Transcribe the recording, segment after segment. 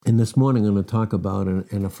And this morning I'm going to talk about,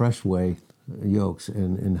 in a fresh way, yokes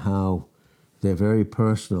and how they're very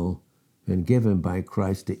personal and given by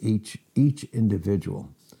Christ to each individual.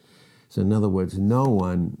 So in other words, no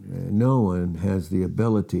one has the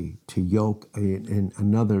ability to yoke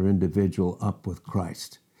another individual up with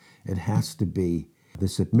Christ. It has to be the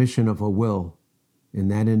submission of a will in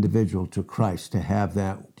that individual to Christ to have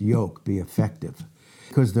that yoke be effective.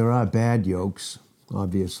 Because there are bad yokes,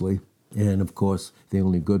 obviously, and of course the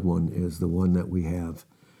only good one is the one that we have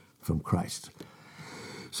from Christ.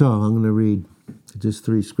 So I'm going to read just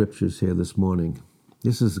 3 scriptures here this morning.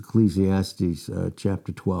 This is Ecclesiastes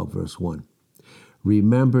chapter 12, verse 1.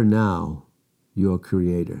 Remember now your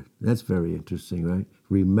Creator. That's very interesting, right?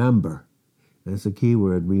 Remember. That's a key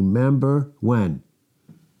word. Remember when?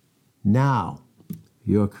 Now,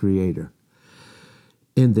 your Creator.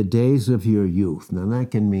 In the days of your youth. Now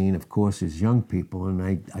that can mean, of course, as young people, and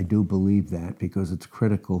I do believe that because it's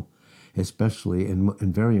critical, especially and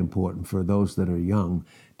very important for those that are young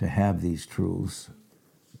to have these truths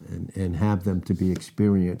and have them to be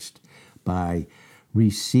experienced by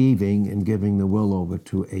receiving and giving the will over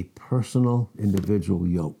to a personal individual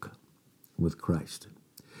yoke with Christ.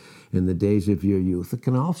 In the days of your youth. It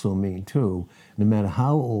can also mean, too, no matter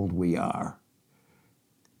how old we are,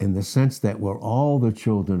 in the sense that we're all the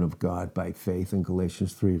children of God by faith in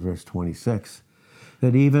Galatians 3, verse 26,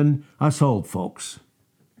 that even us old folks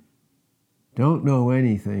don't know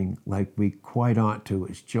anything like we quite ought to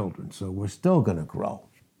as children, so we're still going to grow.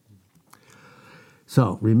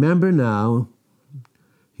 So, remember now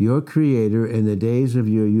your Creator in the days of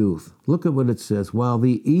your youth. Look at what it says, while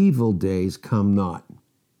the evil days come not.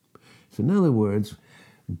 So in other words,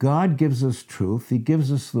 God gives us truth, He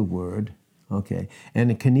gives us the Word, okay,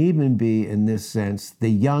 and it can even be, in this sense, the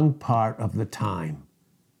young part of the time,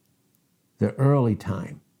 the early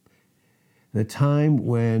time, the time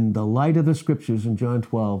when the light of the Scriptures in John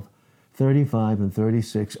 12, 35 and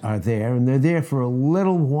 36 are there, and they're there for a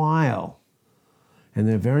little while, and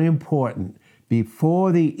they're very important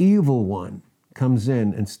before the evil one comes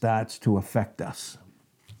in and starts to affect us.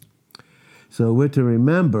 So we're to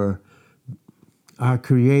remember our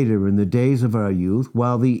Creator in the days of our youth,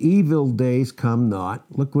 while the evil days come not.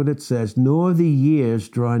 Look what it says, nor the years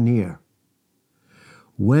draw near,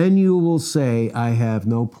 when you will say, I have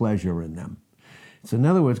no pleasure in them. So in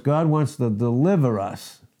other words, God wants to deliver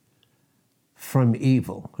us from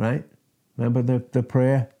evil, right? Remember the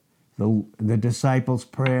prayer, the disciples'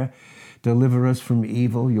 prayer, deliver us from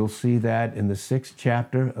evil. You'll see that in the 6th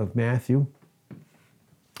chapter of Matthew.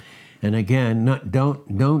 And again,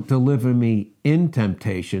 don't deliver me in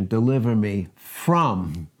temptation, deliver me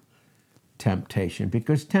from temptation,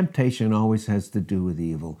 because temptation always has to do with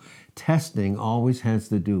evil. Testing always has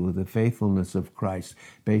to do with the faithfulness of Christ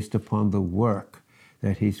based upon the work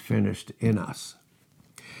that He's finished in us.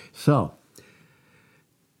 So,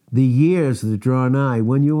 the years that draw nigh,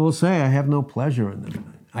 when you will say, I have no pleasure in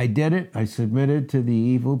them. I did it, I submitted to the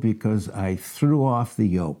evil because I threw off the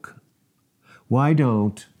yoke. Why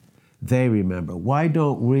don't they remember? Why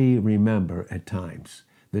don't we remember at times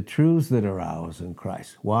the truths that are ours in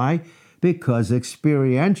Christ? Why? Because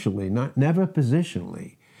experientially, never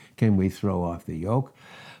positionally, can we throw off the yoke,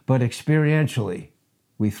 but experientially,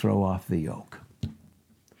 we throw off the yoke.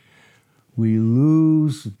 We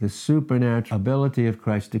lose the supernatural ability of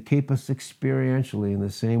Christ to keep us experientially in the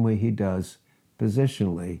same way He does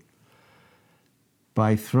positionally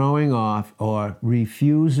by throwing off or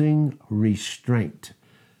refusing restraint.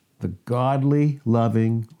 The godly,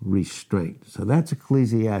 loving restraint. So that's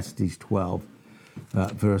Ecclesiastes 12,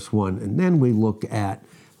 verse 1. And then we look at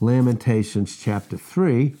Lamentations chapter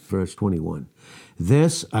 3, verse 21.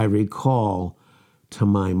 This I recall to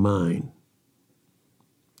my mind.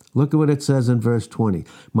 Look at what it says in verse 20.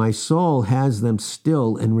 My soul has them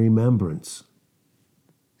still in remembrance.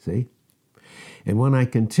 See? And when I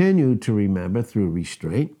continue to remember through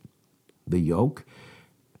restraint, the yoke,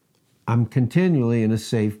 I'm continually in a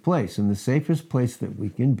safe place. And the safest place that we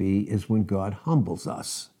can be is when God humbles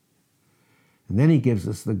us. And then He gives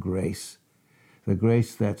us the grace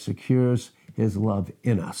that secures His love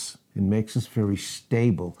in us and makes us very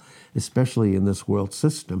stable, especially in this world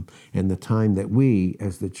system and the time that we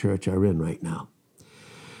as the church are in right now.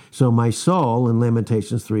 So my soul, in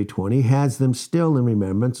Lamentations 3:20, has them still in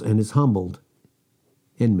remembrance and is humbled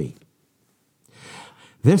in me.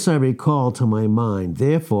 This I recall to my mind,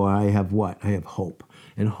 therefore I have what? I have hope.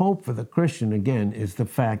 And hope for the Christian, again, is the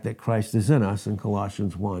fact that Christ is in us in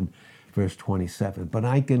Colossians 1, verse 27. But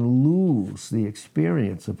I can lose the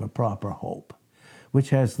experience of a proper hope,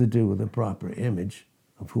 which has to do with a proper image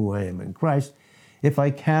of who I am in Christ, if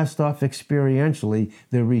I cast off experientially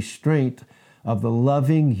the restraint of the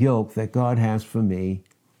loving yoke that God has for me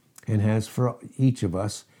and has for each of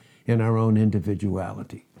us in our own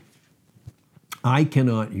individuality. I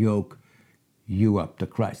cannot yoke you up to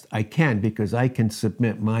Christ. I can because I can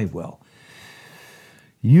submit my will.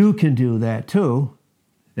 You can do that too,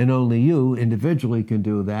 and only you individually can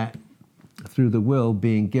do that through the will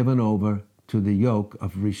being given over to the yoke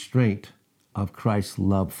of restraint of Christ's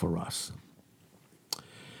love for us.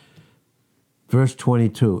 Verse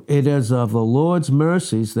 22, it is of the Lord's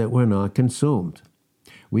mercies that we're not consumed.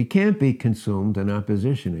 We can't be consumed in our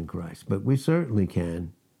position in Christ, but we certainly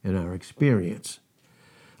can in our experience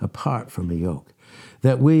apart from the yoke.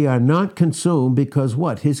 That we are not consumed because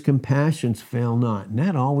what? His compassions fail not. And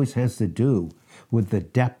that always has to do with the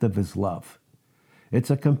depth of his love. It's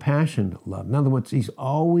a compassionate love. In other words, he's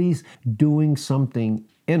always doing something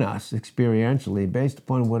in us experientially based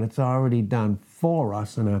upon what it's already done for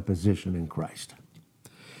us in our position in Christ.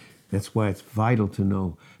 That's why it's vital to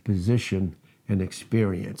know position and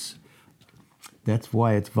experience. That's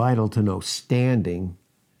why it's vital to know standing,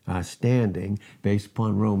 our standing, based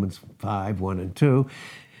upon Romans 5, 1 and 2,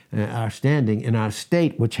 our standing in our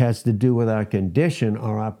state, which has to do with our condition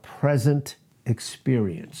or our present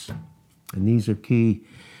experience. And these are key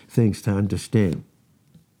things to understand.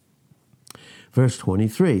 Verse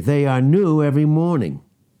 23, they are new every morning.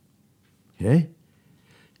 Okay?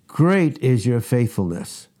 Great is your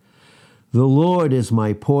faithfulness. The Lord is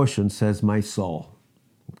my portion, says my soul.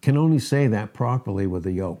 Can only say that properly with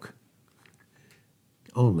a yoke.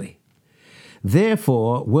 Only.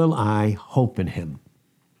 Therefore will I hope in him.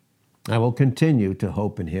 I will continue to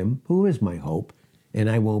hope in him, who is my hope, and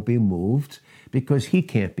I won't be moved because he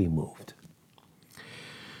can't be moved.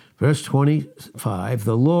 Verse 25,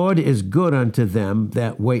 the Lord is good unto them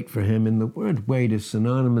that wait for him. And the word wait is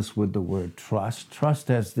synonymous with the word trust. Trust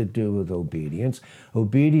has to do with obedience.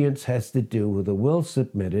 Obedience has to do with the will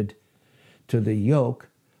submitted to the yoke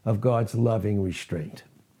of God's loving restraint.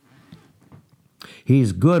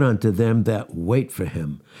 He's good unto them that wait for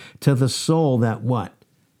him, to the soul that what?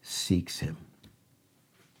 Seeks him.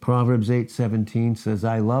 Proverbs 8:17 says,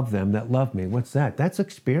 I love them that love me. What's that? That's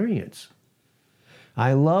experience.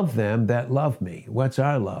 I love them that love me. What's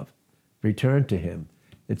our love? Return to him.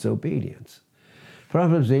 It's obedience.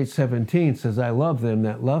 Proverbs 8:17 says, I love them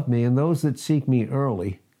that love me, and those that seek me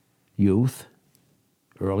early, youth,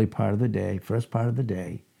 early part of the day, first part of the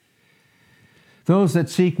day. Those that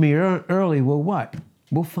seek me early will what?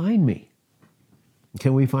 Will find me.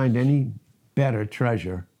 Can we find any better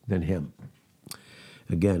treasure than him?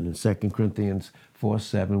 Again, in 2 Corinthians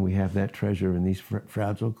 4:7, we have that treasure in these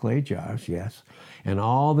fragile clay jars, yes. And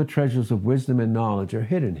all the treasures of wisdom and knowledge are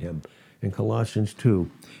hid in him, in Colossians 2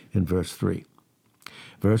 and verse 3.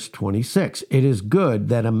 Verse 26, it is good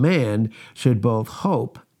that a man should both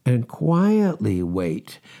hope and quietly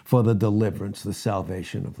wait for the deliverance, the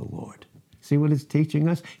salvation of the Lord. See what it's teaching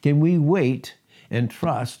us? Can we wait and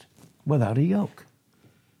trust without a yoke?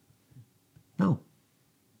 No.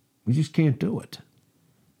 We just can't do it.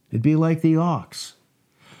 It'd be like the ox,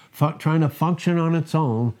 trying to function on its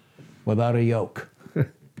own without a yoke.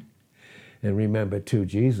 And remember, too,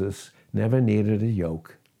 Jesus never needed a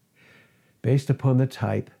yoke based upon the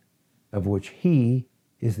type of which he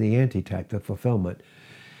is the antitype, the fulfillment.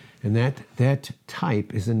 And that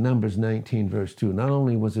type is in Numbers 19, verse 2. Not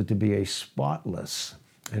only was it to be a spotless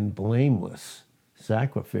and blameless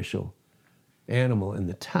sacrificial animal in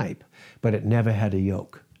the type, but it never had a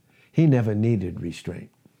yoke. He never needed restraint.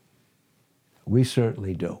 We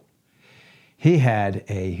certainly do. He had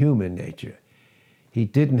a human nature. He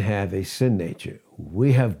didn't have a sin nature.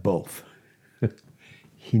 We have both.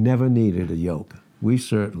 He never needed a yoke. We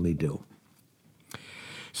certainly do.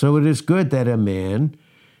 So it is good that a man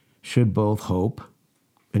should both hope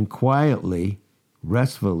and quietly,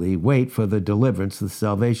 restfully wait for the deliverance, the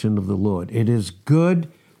salvation of the Lord. It is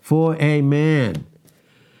good for a man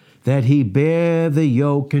that he bear the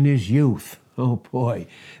yoke in his youth. Oh boy,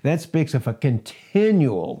 that speaks of a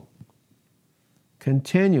continual,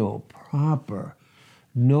 proper,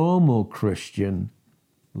 normal Christian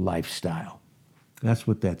lifestyle. That's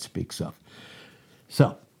what that speaks of.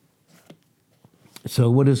 So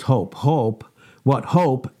what is hope? Hope,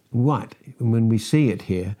 when we see it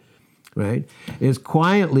here, right, is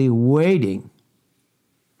quietly waiting.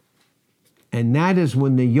 And that is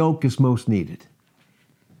when the yoke is most needed.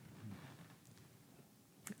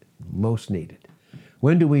 Most needed.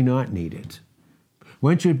 When do we not need it?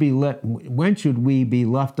 When should we be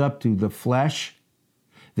left up to the flesh,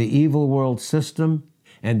 the evil world system,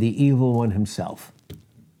 and the evil one himself?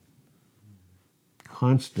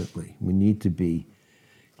 Constantly, we need to be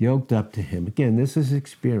Yoked up to him. Again, this is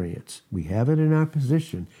experience. We have it in our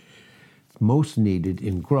position. It's most needed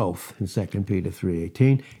in growth in 2 Peter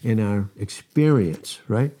 3:18, in our experience,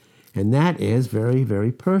 right? And that is very,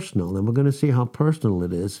 very personal. And we're going to see how personal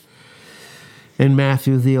it is in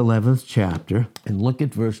Matthew, the 11th chapter. And look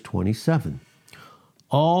at verse 27.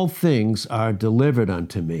 All things are delivered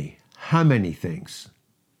unto me. How many things?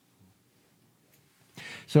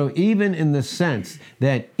 So even in the sense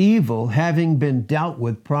that evil, having been dealt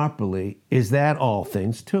with properly, is that all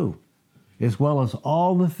things too, as well as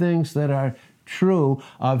all the things that are true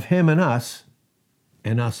of him and us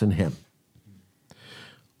and him.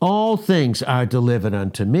 All things are delivered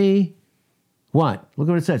unto me. What? Look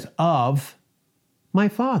at what it says. Of my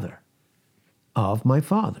Father. Of my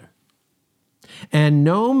Father. And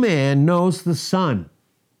no man knows the Son.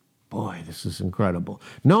 Boy, this is incredible.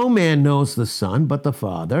 No man knows the Son but the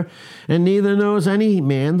Father, and neither knows any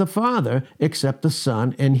man the Father except the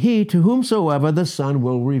Son, and he to whomsoever the Son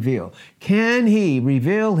will reveal. Can he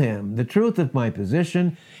reveal him the truth of my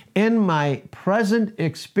position in my present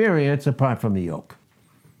experience apart from the yoke?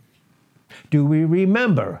 Do we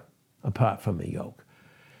remember apart from the yoke?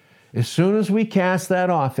 As soon as we cast that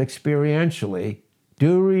off experientially,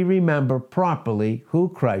 do we remember properly who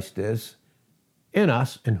Christ is in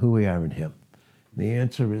us and who we are in him? The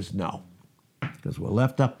answer is no, because we're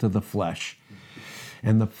left up to the flesh.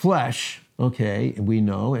 And the flesh, okay, we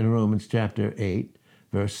know in Romans chapter 8,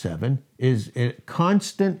 verse 7, is a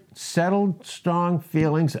constant, settled, strong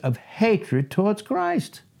feelings of hatred towards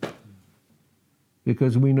Christ.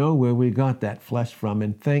 Because we know where we got that flesh from,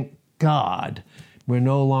 and thank God we're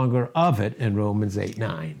no longer of it in Romans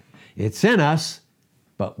 8:9. It's in us,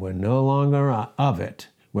 but we're no longer of it.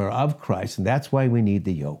 We're of Christ, and that's why we need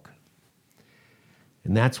the yoke.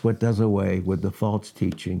 And that's what does away with the false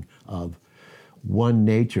teaching of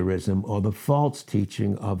one-naturism or the false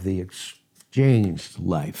teaching of the exchanged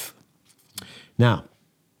life. Now,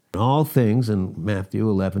 all things, in Matthew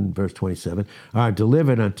 11, verse 27, are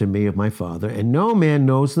delivered unto me of my Father, and no man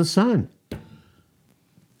knows the Son.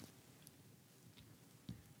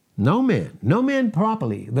 No man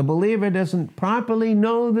properly. The believer doesn't properly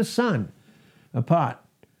know the Son apart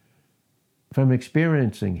from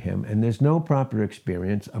experiencing him, and there's no proper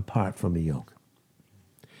experience apart from a yoke.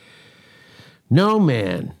 No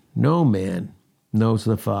man knows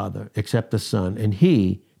the Father except the Son, and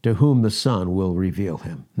he to whom the Son will reveal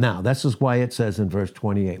him. Now, this is why it says in verse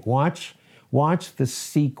 28, watch the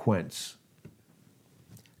sequence.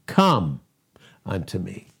 Come unto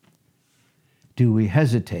me. Do we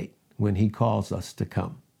hesitate when he calls us to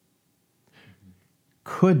come?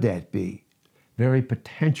 Could that be very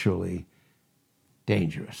potentially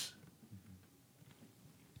dangerous?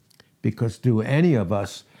 Because do any of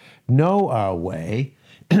us know our way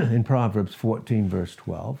in Proverbs 14, verse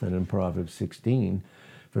 12, and in Proverbs 16,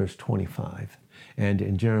 verse 25, and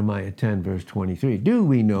in Jeremiah 10, verse 23? Do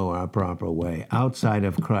we know our proper way outside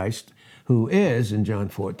of Christ, who is, in John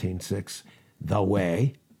 14, 6, the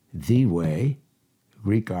way,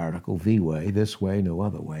 Greek article, the way, this way, no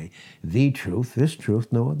other way, the truth, this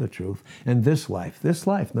truth, no other truth, and this life,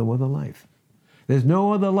 no other life. There's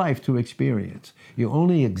no other life to experience. You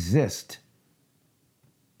only exist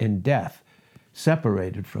in death,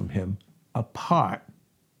 separated from him, apart,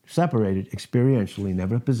 separated experientially,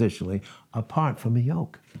 never positionally, apart from a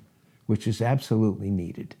yoke, which is absolutely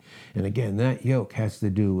needed. And again, that yoke has to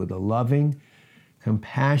do with a loving,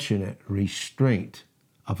 compassionate restraint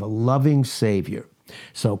of a loving Savior.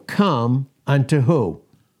 So come unto who?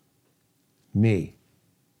 Me.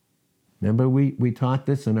 Remember we taught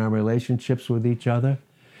this in our relationships with each other?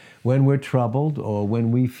 When we're troubled or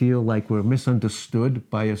when we feel like we're misunderstood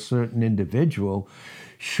by a certain individual,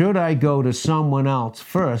 should I go to someone else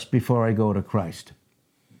first before I go to Christ?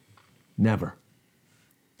 Never.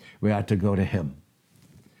 We ought to go to him.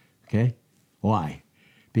 Okay? Why?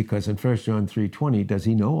 Because in 1 John 3:20, does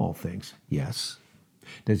he know all things? Yes.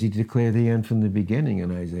 Does he declare the end from the beginning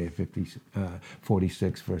in Isaiah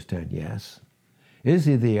 46, verse 10? Yes. Is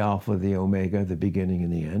he the Alpha, the Omega, the beginning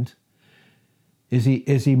and the end? Is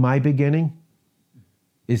he my beginning?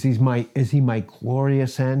 Is he my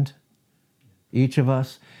glorious end? Each of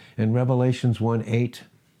us. In Revelations 1:8,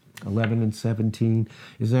 11 and 17,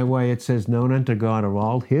 is that why it says, known unto God are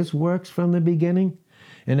all his works from the beginning?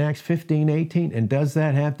 In Acts 15:18, and does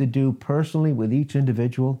that have to do personally with each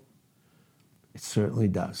individual? It certainly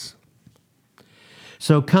does.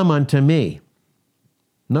 So come unto me.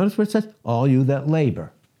 Notice what it says, all you that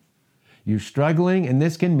labor. You're struggling, and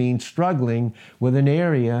this can mean struggling with an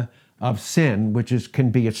area of sin, which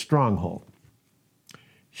can be a stronghold.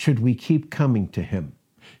 Should we keep coming to him?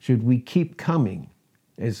 Should we keep coming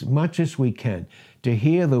as much as we can to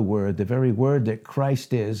hear the word, the very word that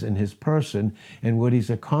Christ is in his person and what he's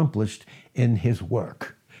accomplished in his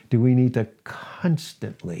work. Do we need to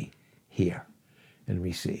constantly hear and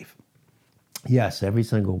receive? Yes, every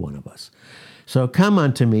single one of us. So come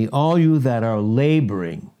unto me, all you that are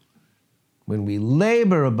laboring. When we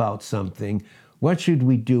labor about something, what should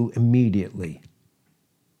we do immediately?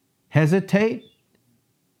 Hesitate?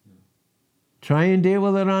 Try and deal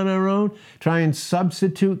with it on our own? Try and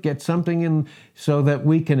substitute, get something in so that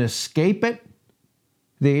we can escape it,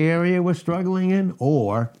 the area we're struggling in?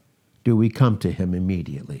 Or do we come to him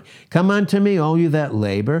immediately? Come unto me, all you that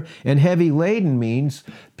labor. And heavy laden means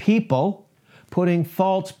people putting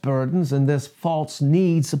false burdens and this false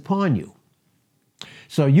needs upon you.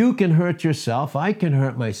 So you can hurt yourself, I can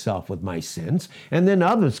hurt myself with my sins, and then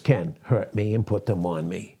others can hurt me and put them on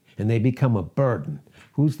me, and they become a burden.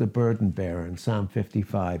 Who's the burden bearer in Psalm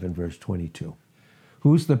 55 and verse 22?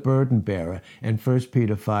 Who's the burden bearer in 1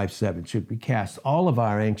 Peter 5:7? Should we cast all of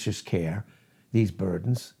our anxious care, these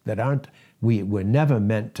burdens that we were never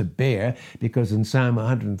meant to bear, because in Psalm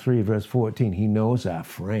 103 verse 14, he knows our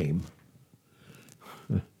frame.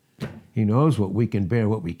 He knows what we can bear,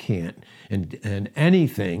 what we can't. And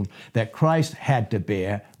anything that Christ had to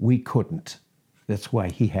bear, we couldn't. That's why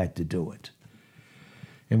he had to do it.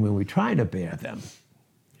 And when we try to bear them,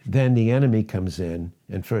 then the enemy comes in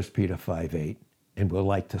 1 Peter 5:8 and will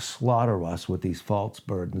like to slaughter us with these false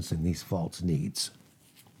burdens and these false needs.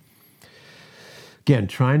 Again,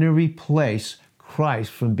 trying to replace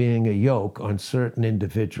Christ from being a yoke on certain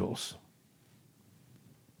individuals.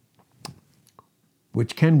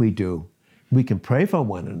 Which can we do? We can pray for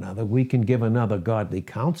one another. We can give another godly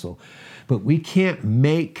counsel. But we can't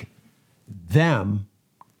make them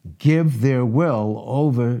give their will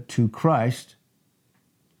over to Christ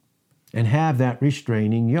and have that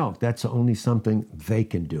restraining yoke. That's only something they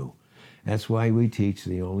can do. That's why we teach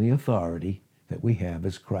the only authority that we have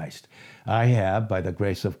is Christ. I have, by the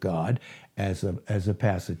grace of God, as a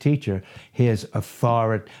pastor teacher, his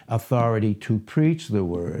authority to preach the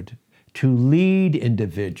word, to lead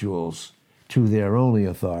individuals to their only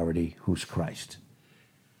authority, who's Christ.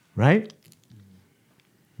 Right?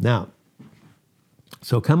 Now,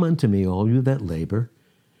 so come unto me, all you that labor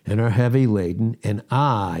and are heavy laden, and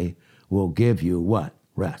I will give you what?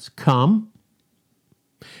 Rest. Come.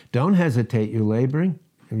 Don't hesitate your laboring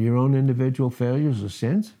in your own individual failures or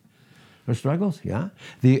sins or struggles. Yeah.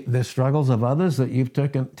 The struggles of others that you've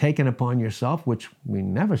taken upon yourself, which we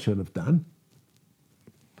never should have done.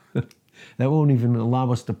 That won't even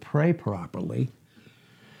allow us to pray properly,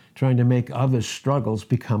 trying to make others' struggles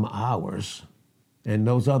become ours. And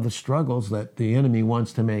those other struggles that the enemy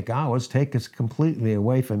wants to make ours take us completely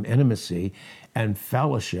away from intimacy and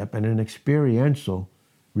fellowship and an experiential,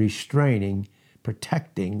 restraining,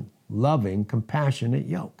 protecting, loving, compassionate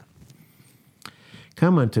yoke.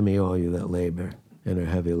 Come unto me, all you that labor and are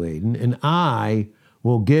heavy laden, and I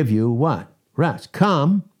will give you what? Rest.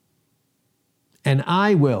 Come. And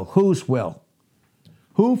I will. Whose will?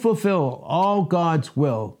 Who fulfill all God's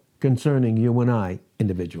will concerning you and I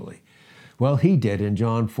individually? Well, he did in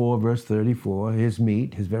John 4, verse 34. His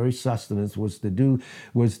meat, his very sustenance was to do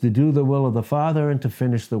the will of the Father and to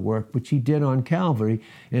finish the work, which he did on Calvary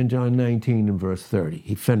in John 19 and verse 30.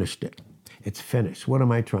 He finished it. It's finished. What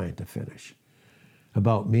am I trying to finish?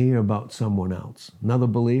 About me or about someone else? Another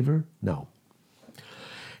believer? No.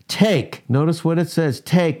 Take, notice what it says,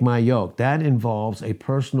 take my yoke. That involves a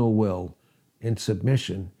personal will in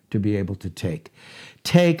submission to be able to take.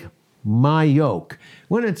 Take my yoke.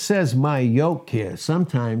 When it says my yoke here,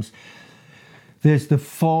 sometimes there's the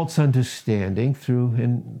false understanding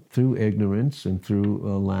through ignorance and through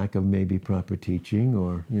a lack of maybe proper teaching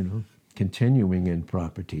or, continuing in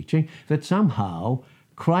proper teaching, that somehow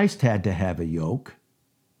Christ had to have a yoke.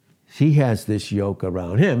 He has this yoke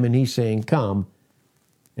around him, and he's saying, come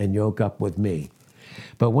and yoke up with me.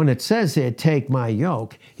 But when it says here, take my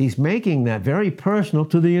yoke, he's making that very personal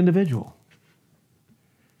to the individual.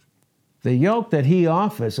 The yoke that he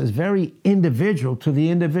offers is very individual to the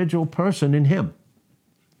individual person in him.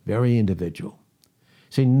 Very individual.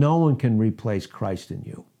 See, no one can replace Christ in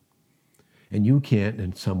you. And you can't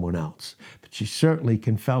in someone else. But you certainly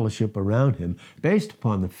can fellowship around him based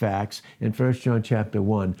upon the facts in 1 John chapter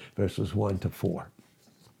 1, verses 1 to 4.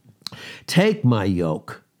 Take my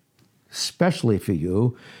yoke, especially for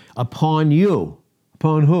you, upon you.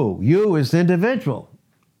 Upon who? You as the individual.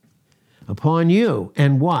 Upon you.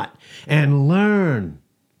 And what? And learn.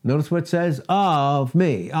 Notice what it says, of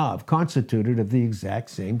me, constituted of the exact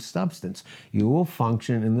same substance. You will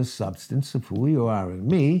function in the substance of who you are in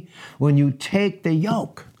me when you take the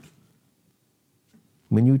yoke.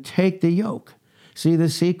 when you take the yoke. See the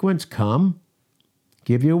sequence? Come,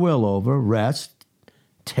 give your will over, rest,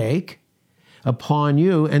 take upon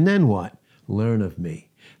you, and then what? Learn of me.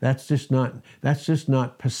 That's just not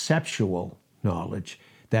perceptual knowledge.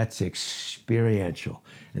 That's experiential.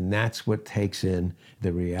 And that's what takes in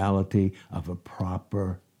the reality of a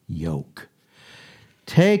proper yoke.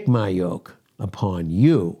 Take my yoke upon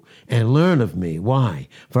you and learn of me. Why?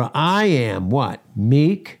 For I am what?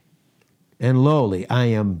 Meek and lowly. I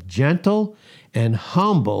am gentle and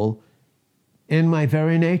humble in my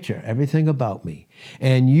very nature, everything about me.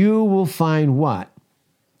 And you will find what?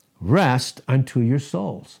 Rest unto your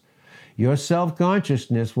souls. Your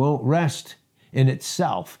self-consciousness won't rest in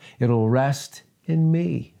itself. It'll rest in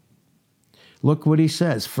me. Look what he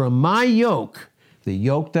says. From my yoke, the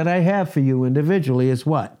yoke that I have for you individually is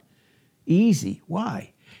what? Easy.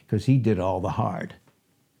 Why? Because he did all the hard.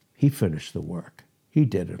 He finished the work. He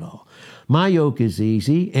did it all. My yoke is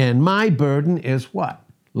easy, and my burden is what?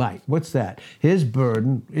 Light. What's that? His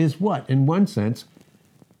burden is what? In one sense,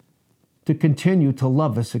 to continue to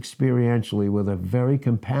love us experientially with a very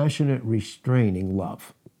compassionate, restraining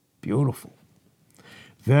love. Beautiful.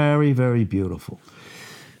 Very, very beautiful.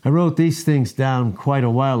 I wrote these things down quite a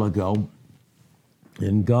while ago,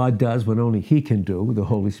 and God does what only he can do, the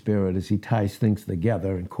Holy Spirit, as he ties things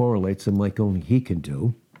together and correlates them like only he can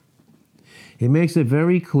do. He makes it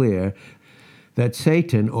very clear that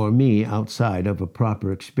Satan, or me, outside of a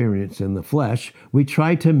proper experience in the flesh, we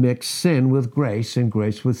try to mix sin with grace and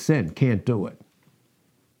grace with sin. Can't do it.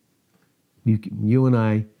 You and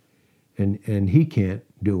I, and he can't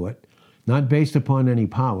do it, not based upon any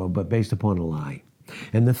power, but based upon a lie.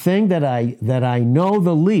 And the thing that I know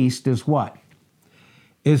the least is what?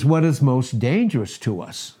 Is what is most dangerous to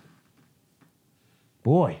us.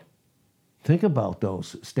 Boy, think about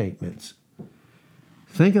those statements.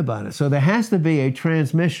 Think about it. So there has to be a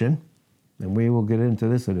transmission, and we will get into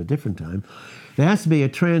this at a different time. There has to be a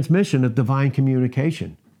transmission of divine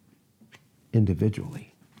communication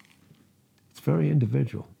individually. It's very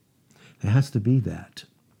individual. There has to be that.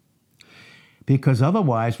 Because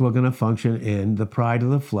otherwise we're going to function in the pride of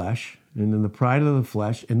the flesh, and in the pride of the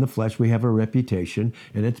flesh, in the flesh we have a reputation,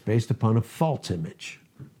 and it's based upon a false image.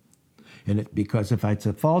 Because if it's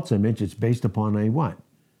a false image, it's based upon a what?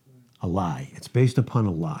 A lie. It's based upon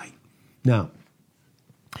a lie. Now,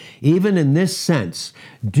 even in this sense,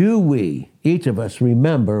 do we, each of us,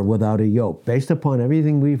 remember without a yoke, based upon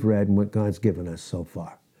everything we've read and what God's given us so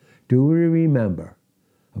far? Do we remember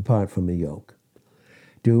apart from a yoke?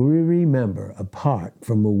 Do we remember apart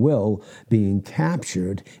from a will being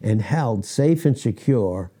captured and held safe and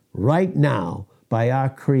secure right now by our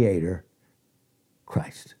Creator,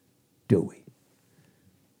 Christ? Do we?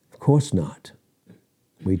 Of course not.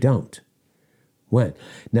 We don't. When?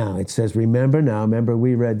 Now, it says, remember now. Remember,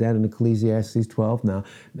 we read that in Ecclesiastes 12 now,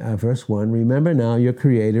 verse 1. Remember now your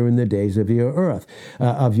Creator in the days of your earth,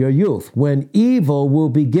 of your youth, when evil will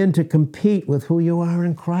begin to compete with who you are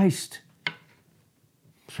in Christ.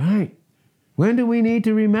 That's right. When do we need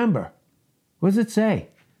to remember? What does it say?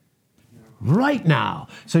 Right now.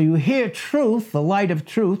 So you hear truth, the light of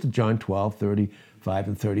truth, John 12, 35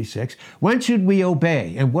 and 36. When should we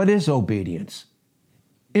obey? And what is obedience?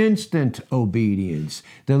 Instant obedience.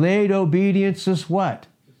 Delayed obedience is what?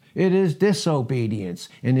 It is disobedience.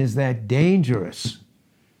 And is that dangerous?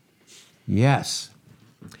 Yes.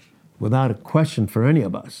 Without a question for any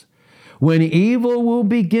of us. When evil will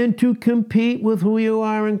begin to compete with who you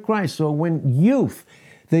are in Christ. So when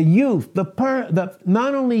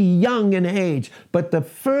not only young in age, but the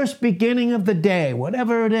first beginning of the day,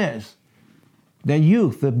 whatever it is, the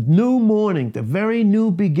youth, the new morning, the very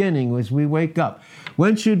new beginning as we wake up.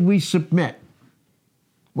 When should we submit?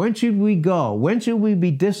 When should we go? When should we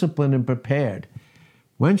be disciplined and prepared?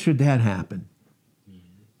 When should that happen?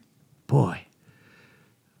 Boy,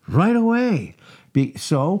 right away.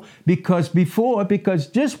 Because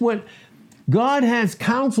just what God has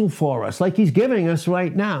counsel for us, like he's giving us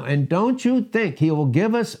right now. And don't you think he will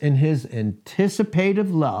give us in his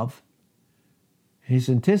anticipative love,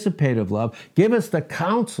 give us the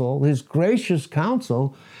counsel, his gracious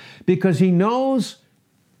counsel, because he knows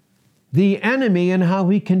the enemy and how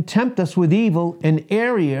he can tempt us with evil in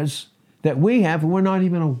areas that we have and we're not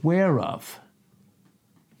even aware of.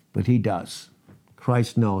 But he does.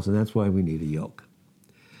 Christ knows, and that's why we need a yoke.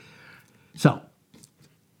 So,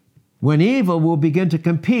 when evil will begin to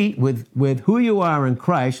compete with who you are in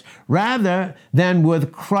Christ rather than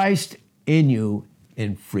with Christ in you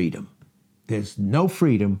in freedom. There's no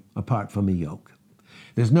freedom apart from a yoke.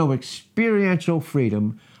 There's no experiential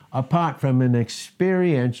freedom apart from an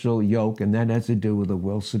experiential yoke, and that has to do with the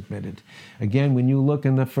will submitted. Again, when you look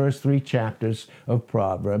in the first 3 chapters of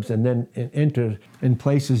Proverbs and then enter in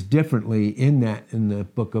places differently in the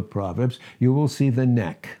book of Proverbs, you will see the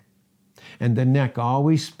neck. And the neck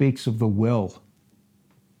always speaks of the will.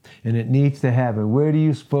 And it needs to have it. Where do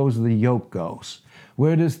you suppose the yoke goes?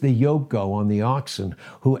 Where does the yoke go on the oxen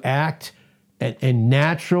who act in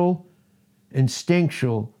natural,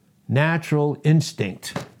 instinctual, natural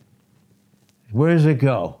instinct? Where does it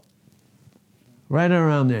go? Right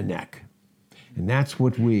around their neck. And that's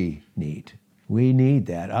what we need. We need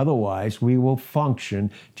that. Otherwise, we will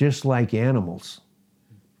function just like animals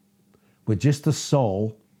with just a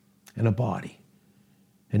soul and a body.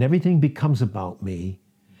 And everything becomes about me.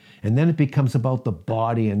 And then it becomes about the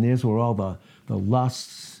body, and there's where all the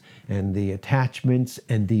lusts and the attachments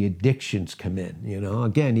and the addictions come in.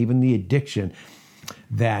 Again, even the addiction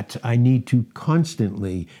that I need to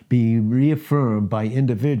constantly be reaffirmed by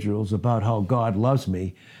individuals about how God loves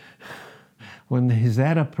me. Is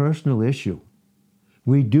that a personal issue?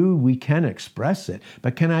 We can express it,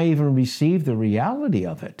 but can I even receive the reality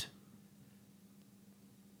of it?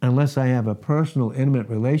 Unless I have a personal, intimate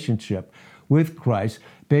relationship with Christ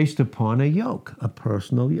based upon a yoke, a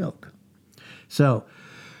personal yoke. So,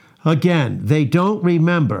 again, they don't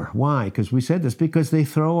remember. Why? Because we said this, because they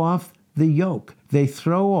throw off the yoke. They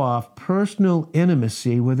throw off personal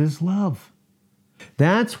intimacy with his love.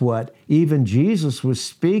 That's what even Jesus was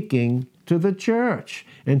speaking to the church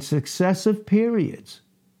in successive periods.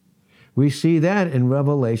 We see that in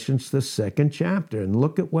Revelations, the 2nd chapter. And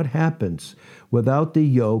look at what happens without the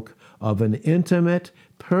yoke of an intimate,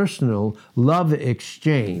 personal love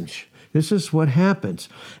exchange. This is what happens.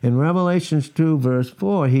 In Revelations 2, verse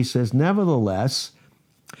 4, he says, "Nevertheless,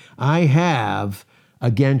 I have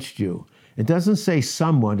against you." It doesn't say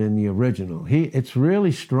somewhat in the original. It's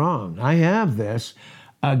really strong. I have this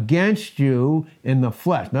against you in the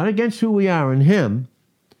flesh, not against who we are in him,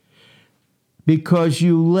 because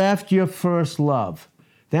you left your first love.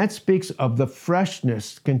 That speaks of the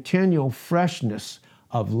freshness, continual freshness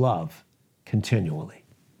of love, continually,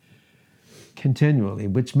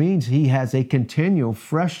 which means he has a continual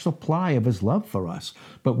fresh supply of his love for us.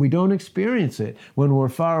 But we don't experience it when we're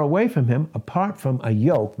far away from him, apart from a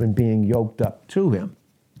yoke and being yoked up to him.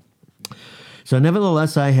 So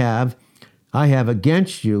nevertheless, I have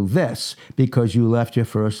against you this, because you left your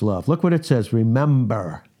first love. Look what it says,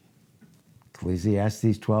 remember.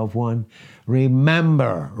 Ecclesiastes 12:1.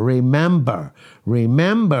 Remember.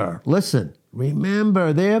 Listen.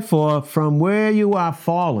 Remember, therefore, from where you are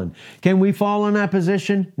fallen. Can we fall in that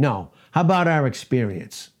position? No. How about our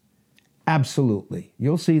experience? Absolutely.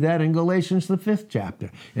 You'll see that in Galatians, the 5th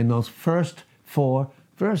chapter, in those first 4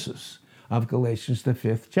 verses of Galatians, the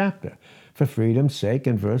 5th chapter. For freedom's sake,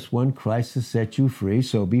 in verse 1, Christ has set you free,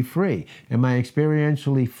 so be free. Am I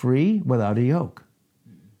experientially free without a yoke?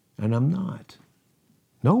 And I'm not.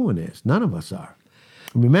 No one is. None of us are.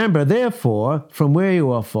 Remember, therefore, from where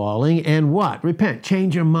you are falling, and what? Repent.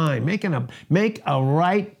 Change your mind. Make a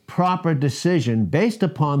right, proper decision based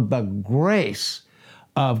upon the grace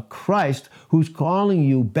of Christ, who's calling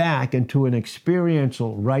you back into an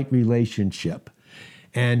experiential right relationship.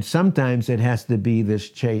 And sometimes it has to be this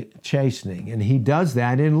chastening. And he does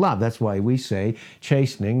that in love. That's why we say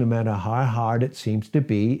chastening, no matter how hard it seems to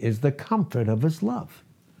be, is the comfort of his love.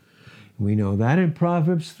 We know that in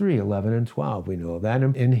Proverbs 3, 11 and 12. We know that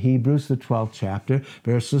in Hebrews, the 12th chapter,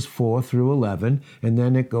 verses 4 through 11. And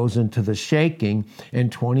then it goes into the shaking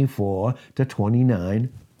in 24 to 29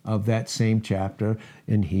 of that same chapter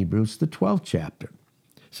in Hebrews, the 12th chapter.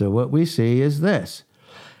 So what we see is this.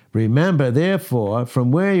 Remember, therefore,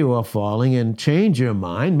 from where you are falling, and change your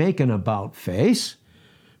mind, make an about face,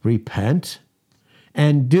 repent,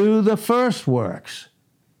 and do the first works.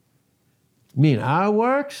 Mean our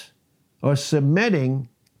works? Or submitting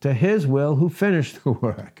to his will who finished the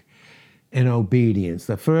work in obedience.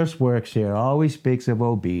 The first works here always speaks of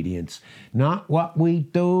obedience, not what we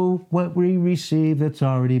do, what we receive that's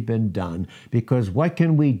already been done. Because what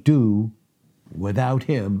can we do without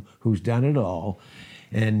him who's done it all?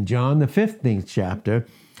 In John, the 15th chapter,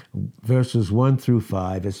 verses 1 through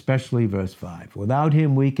 5, especially verse 5. Without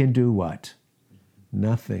him we can do what?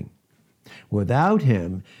 Nothing. Without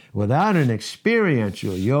him, without an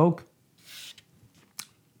experiential yoke,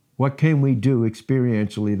 what can we do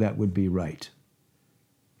experientially that would be right?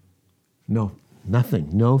 No, nothing,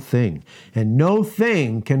 no thing. And no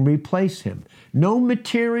thing can replace him. No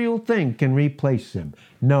material thing can replace him.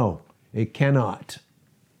 No, it cannot.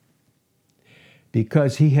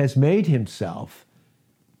 Because he has made himself,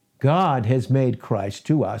 God has made Christ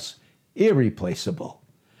to us irreplaceable.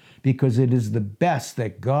 because it is the best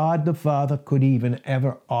that God the Father could even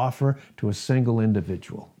ever offer to a single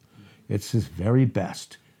individual. It's his very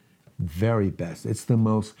best. Very best. It's the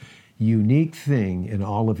most unique thing in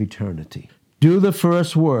all of eternity. Do the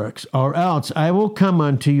first works, or else I will come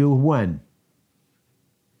unto you when?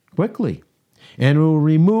 Quickly. And will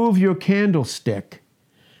remove your candlestick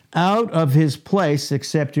out of his place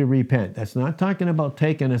except you repent. That's not talking about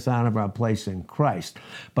taking us out of our place in Christ,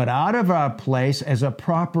 but out of our place as a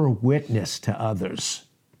proper witness to others.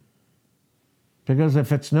 Because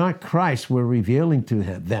if it's not Christ we're revealing to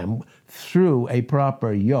them through a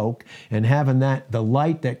proper yoke and having that the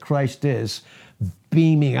light that Christ is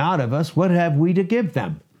beaming out of us, what have we to give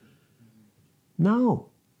them? No.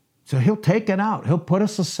 So he'll take it out. He'll put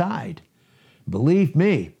us aside. Believe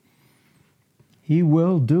me, he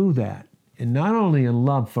will do that. And not only in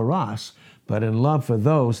love for us, but in love for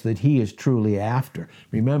those that he is truly after.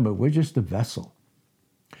 Remember, we're just a vessel.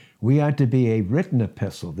 We are to be a written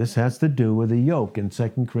epistle. This has to do with the yoke in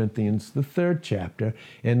 2 Corinthians, the 3rd chapter,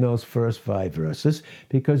 in those first 5 verses,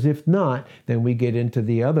 because if not, then we get into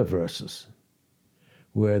the other verses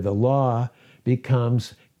where the law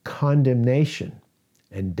becomes condemnation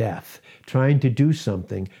and death, trying to do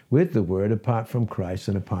something with the word apart from Christ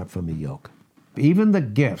and apart from the yoke. Even the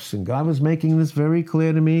gifts, and God was making this very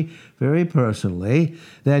clear to me very personally,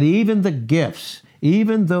 that even the gifts,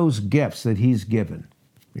 even those gifts that he's given,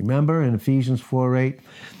 remember in Ephesians 4:8,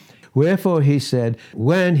 wherefore he said,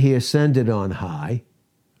 when he ascended on high,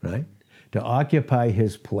 right, to occupy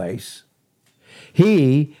his place,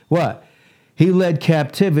 he, what? He led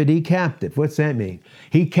captivity captive. What's that mean?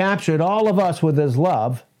 He captured all of us with his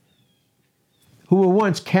love who were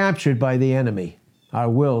once captured by the enemy. Our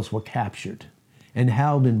wills were captured and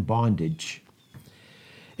held in bondage.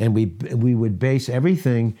 And we would base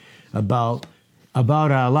everything about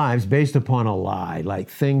our lives based upon a lie, like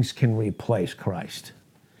things can replace Christ.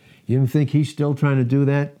 You don't think he's still trying to do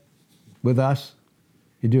that with us?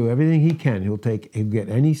 He'll do everything he can. He'll get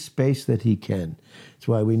any space that he can. That's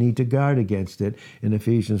why we need to guard against it. In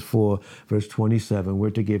Ephesians 4, verse 27,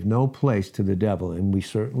 we're to give no place to the devil, and we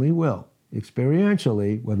certainly will,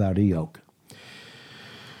 experientially, without a yoke.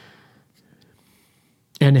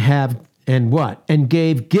 And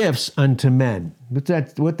gave gifts unto men.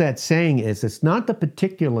 What that's saying is, it's not the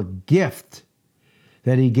particular gift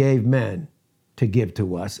that he gave men to give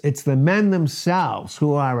to us. It's the men themselves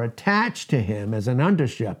who are attached to him as an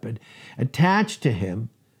under-shepherd, attached to him.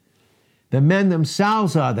 The men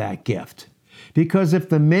themselves are that gift. Because if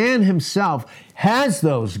the man himself has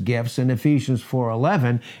those gifts in Ephesians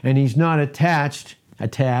 4:11, and he's not attached,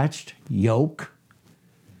 yoke,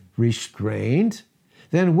 restrained,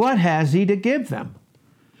 then what has he to give them?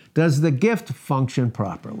 Does the gift function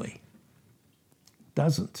properly?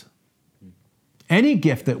 Doesn't. Any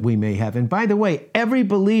gift that we may have, and by the way, every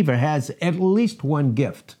believer has at least one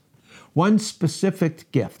gift, one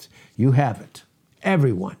specific gift. You have it.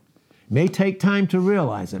 Everyone. It may take time to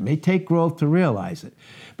realize it, may take growth to realize it,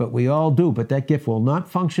 but we all do. But that gift will not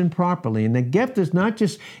function properly. And the gift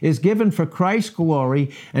is given for Christ's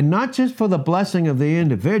glory, and not just for the blessing of the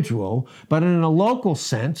individual, but in a local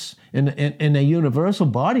sense, in a universal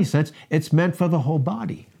body sense, it's meant for the whole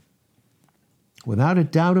body. Without a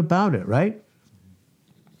doubt about it, right?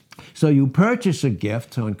 So you purchase a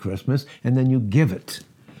gift on Christmas, and then you give it.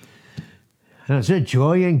 Now, is there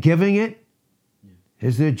joy in giving it?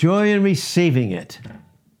 Is there joy in receiving it?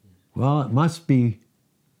 Well, it must be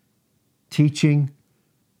teaching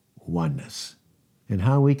oneness and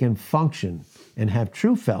how we can function and have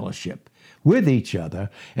true fellowship with each other.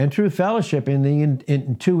 And true fellowship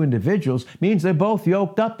in two individuals means they're both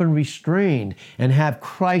yoked up and restrained and have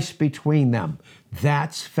Christ between them.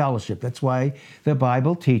 That's fellowship. That's why the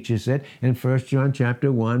Bible teaches it in 1 John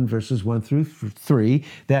chapter 1, verses 1 through 3,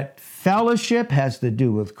 that fellowship has to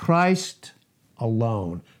do with Christ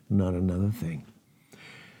alone, not another thing.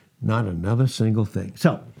 Not another single thing.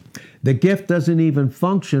 So, the gift doesn't even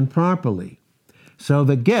function properly. So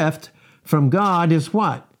the gift from God is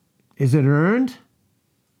what? Is it earned?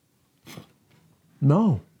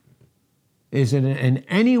 No. Is it in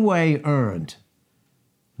any way earned?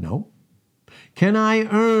 No. Can I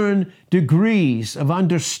earn degrees of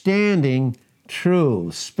understanding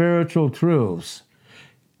truths, spiritual truths?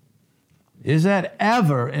 Is that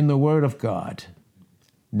ever in the Word of God?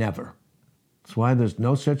 Never. That's why there's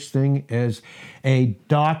no such thing as a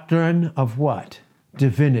doctrine of what?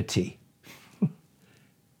 Divinity.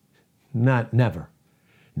 Never.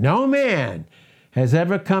 No man has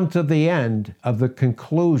ever come to the end of the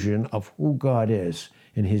conclusion of who God is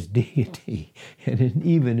in his deity and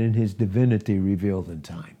even in his divinity revealed in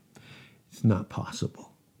time. It's not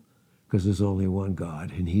possible. because there's only one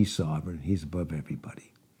God, and he's sovereign. He's above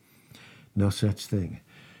everybody. No such thing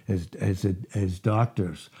as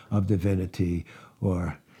doctors of divinity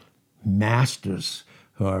or masters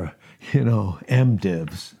or,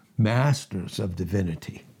 MDivs, masters of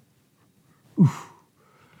divinity. Oof.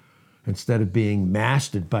 Instead of being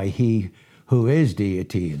mastered by he who is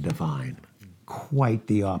deity and divine. Quite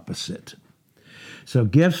the opposite. So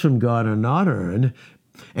gifts from God are not earned.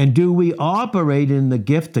 And do we operate in the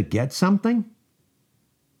gift to get something?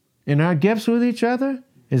 In our gifts with each other?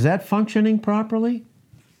 Is that functioning properly?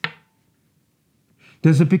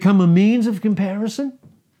 Does it become a means of comparison?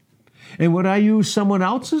 And would I use someone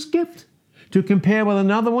else's gift to compare with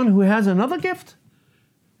another one who has another gift?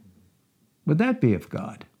 Would that be of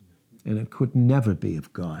God? And it could never be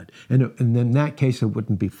of God. And in that case, it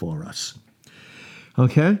wouldn't be for us.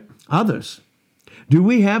 Okay? Others. Do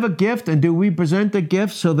we have a gift and do we present the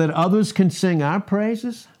gift so that others can sing our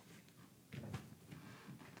praises?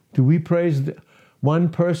 Do we praise one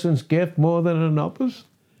person's gift more than another's?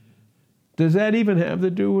 Does that even have to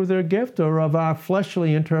do with their gift or of our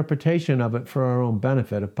fleshly interpretation of it for our own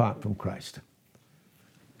benefit apart from Christ?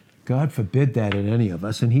 God forbid that in any of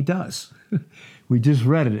us, and he does. We just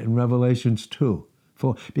read it in Revelations 2.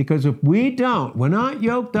 Because if we're not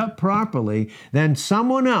yoked up properly, then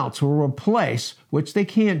someone else will replace, which they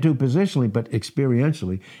can't do positionally, but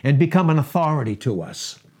experientially, and become an authority to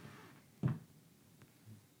us.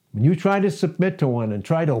 When you try to submit to one and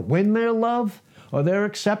try to win their love or their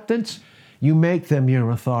acceptance, you make them your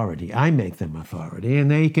authority. I make them authority, and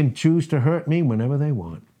they can choose to hurt me whenever they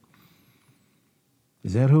want.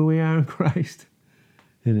 Is that who we are in Christ?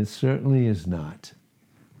 And it certainly is not.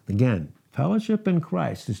 Again, fellowship in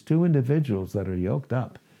Christ is two individuals that are yoked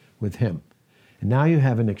up with him. And now you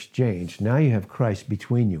have an exchange. Now you have Christ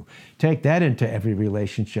between you. Take that into every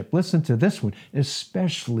relationship. Listen to this one,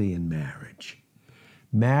 especially in marriage.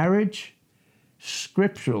 Marriage,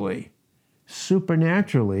 scripturally,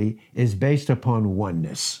 supernaturally, is based upon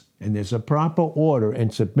oneness. And there's a proper order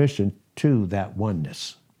and submission to that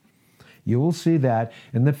oneness. You will see that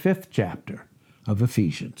in the 5th chapter of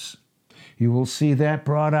Ephesians. You will see that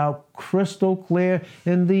brought out crystal clear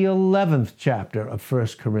in the 11th chapter of 1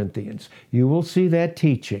 Corinthians. You will see that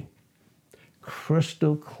teaching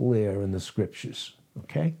crystal clear in the scriptures,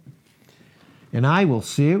 okay? And I will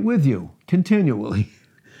see it with you continually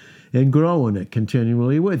and grow in it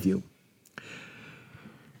continually with you.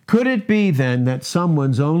 Could it be then that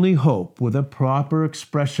someone's only hope with a proper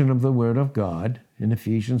expression of the Word of God, in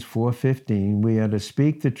Ephesians 4:15, we are to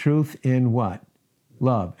speak the truth in what?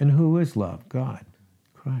 Love. And who is love? God,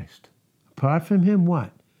 Christ. Apart from him,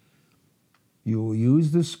 what? You will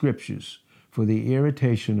use the scriptures for the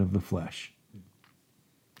irritation of the flesh.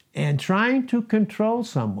 And trying to control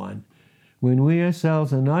someone when we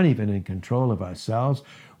ourselves are not even in control of ourselves,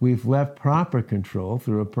 we've left proper control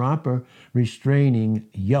through a proper restraining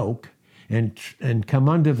yoke and come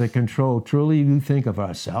under the control truly you think of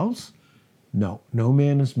ourselves? No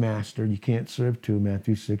man is master. You can't serve two,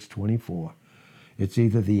 Matthew 6:24. It's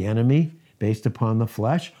either the enemy based upon the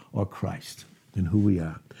flesh or Christ and who we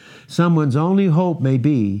are. Someone's only hope may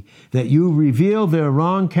be that you reveal their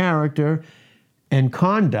wrong character and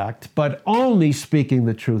conduct, but only speaking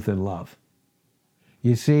the truth in love.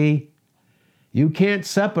 You see, you can't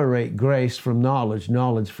separate grace from knowledge,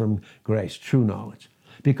 knowledge from grace, true knowledge,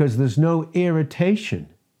 because there's no irritation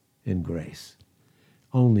in grace,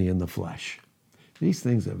 only in the flesh. These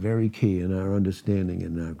things are very key in our understanding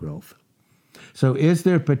and our growth. So is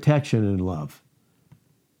there protection in love?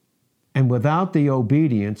 And without the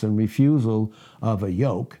obedience and refusal of a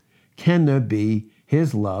yoke, can there be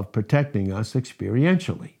his love protecting us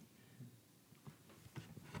experientially?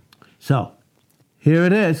 So, here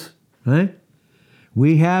it is, right?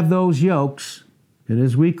 We have those yokes, and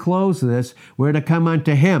as we close this, we're to come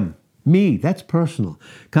unto him. Me, that's personal.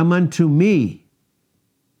 Come unto me,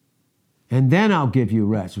 and then I'll give you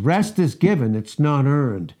rest. Rest is given, it's not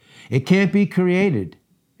earned. It can't be created.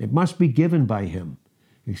 It must be given by him,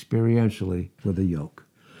 experientially with a yoke.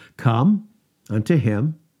 Come unto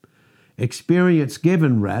him, experience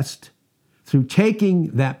given rest through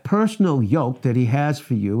taking that personal yoke that he has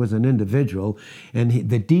for you as an individual and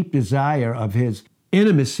the deep desire of his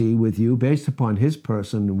intimacy with you based upon his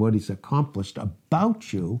person and what he's accomplished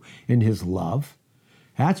about you in his love.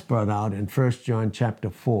 That's brought out in 1 John chapter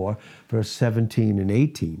 4, verse 17 and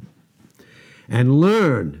 18. And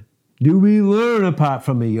learn. Do we learn apart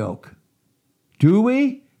from a yoke? Do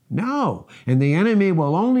we? No. And the enemy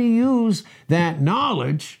will only use that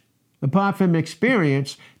knowledge, apart from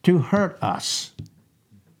experience, to hurt us,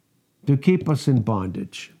 to keep us in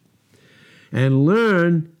bondage. And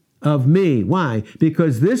learn of me. Why?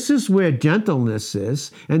 Because this is where gentleness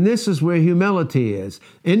is, and this is where humility is,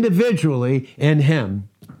 individually in him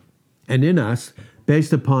and in us,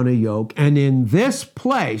 based upon a yoke. And in this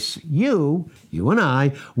place, you and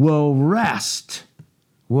I, will rest.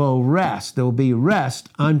 Will rest. There will be rest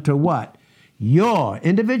unto what? Your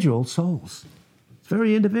individual souls. It's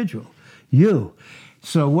very individual. You.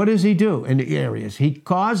 So what does he do in the areas? He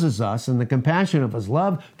causes us, in the compassion of his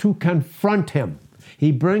love, to confront him.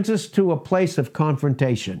 He brings us to a place of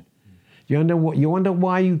confrontation. You wonder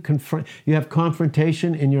why you have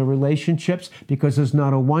confrontation in your relationships? Because there's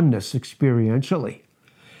not a oneness experientially.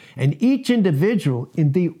 And each individual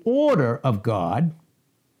in the order of God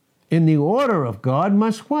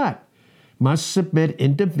must what? Must submit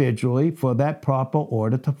individually for that proper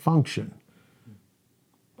order to function.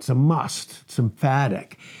 It's a must. It's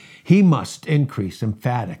emphatic. He must increase,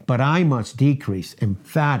 emphatic, but I must decrease,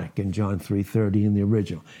 emphatic in John 3:30 in the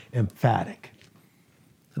original, emphatic.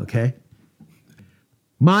 Okay?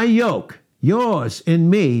 My yoke, yours and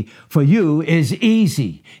me, for you is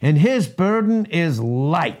easy, and his burden is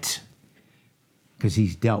light, because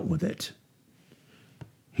he's dealt with it.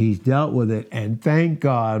 He's dealt with it, and thank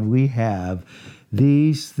God we have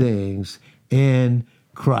these things in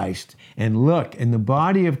Christ. And look, in the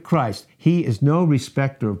body of Christ, he is no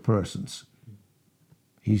respecter of persons.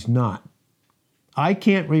 He's not. I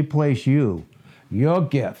can't replace you, your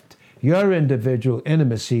gift, your individual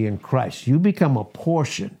intimacy in Christ. You become a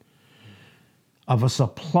portion of a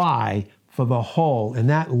supply for the whole in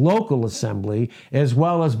that local assembly, as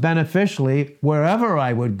well as beneficially wherever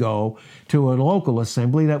I would go to a local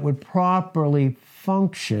assembly that would properly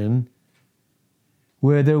function,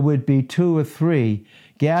 where there would be 2 or 3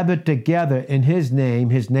 gathered together in his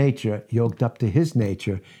name, his nature, yoked up to his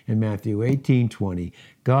nature in Matthew 18:20.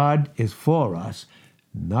 God is for us,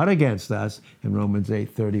 not against us, in Romans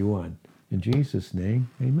 8:31. In Jesus' name,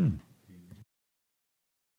 amen.